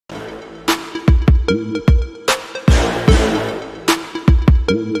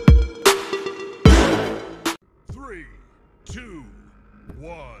Three, two,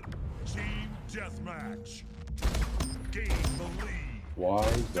 one. Team deathmatch. Gain the lead. Why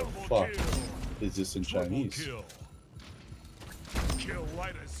the Double fuck kill. is this in Triple Chinese? Kill. Kill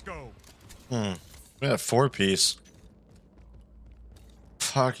Lightoscope. We got a 4-piece.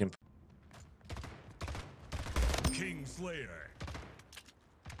 Fucking. King Slayer.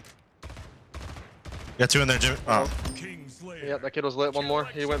 Got 2 in there, Jimmy. Oh. King Slayer. Yeah, that kid was lit. One more.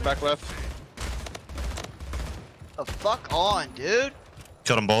 He went back left. The fuck on, dude.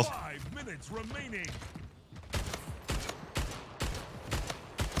 Killed them both. 5 minutes remaining.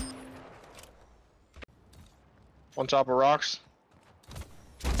 On top of rocks.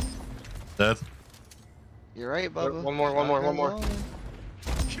 Dead. You're right, Bubba. One more.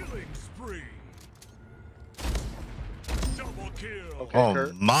 Killing spree. Double kill. Okay, Oh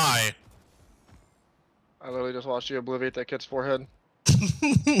Kurt. my. I literally just watched you obliviate that kid's forehead.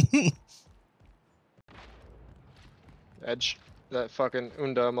 Edge. That fucking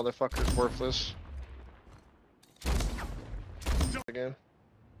Unda motherfucker's worthless. Again.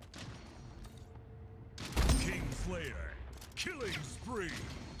 King Slayer. Killing spree.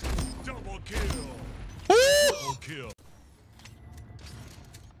 Double kill. Woo! Double kill.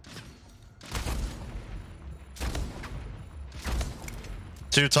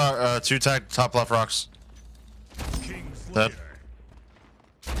 Two tag top left rocks. King Slayer. Dead.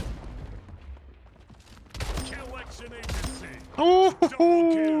 Collection agency.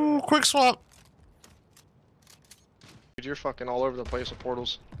 Ooh, quick swap. Dude, you're fucking all over the place with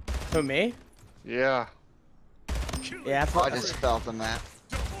portals. Who, me? Yeah. Killing Yeah, I just felt the map.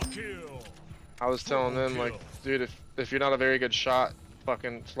 double kill. I was telling them, like, dude, if you're not a very good shot,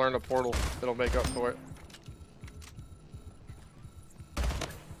 fucking learn a portal. It'll make up for it.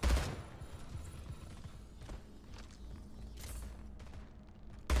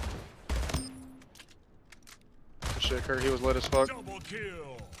 Shit, Kurt, he was lit as fuck. Double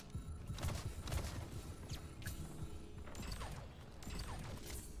kill.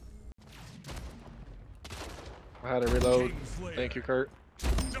 I had to reload. King Slayer. Thank you, Kurt.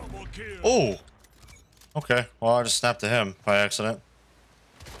 Double kill. Oh. Okay. Well, I just snapped to him by accident.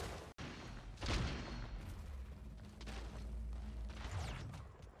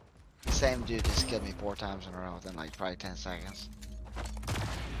 Same dude just killed me 4 times in a row within like probably 10 seconds.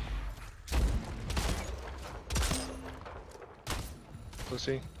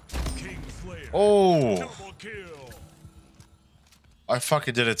 Pussy. King Slayer. Oh. Double kill. I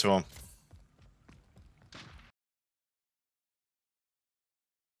fucking did it to him.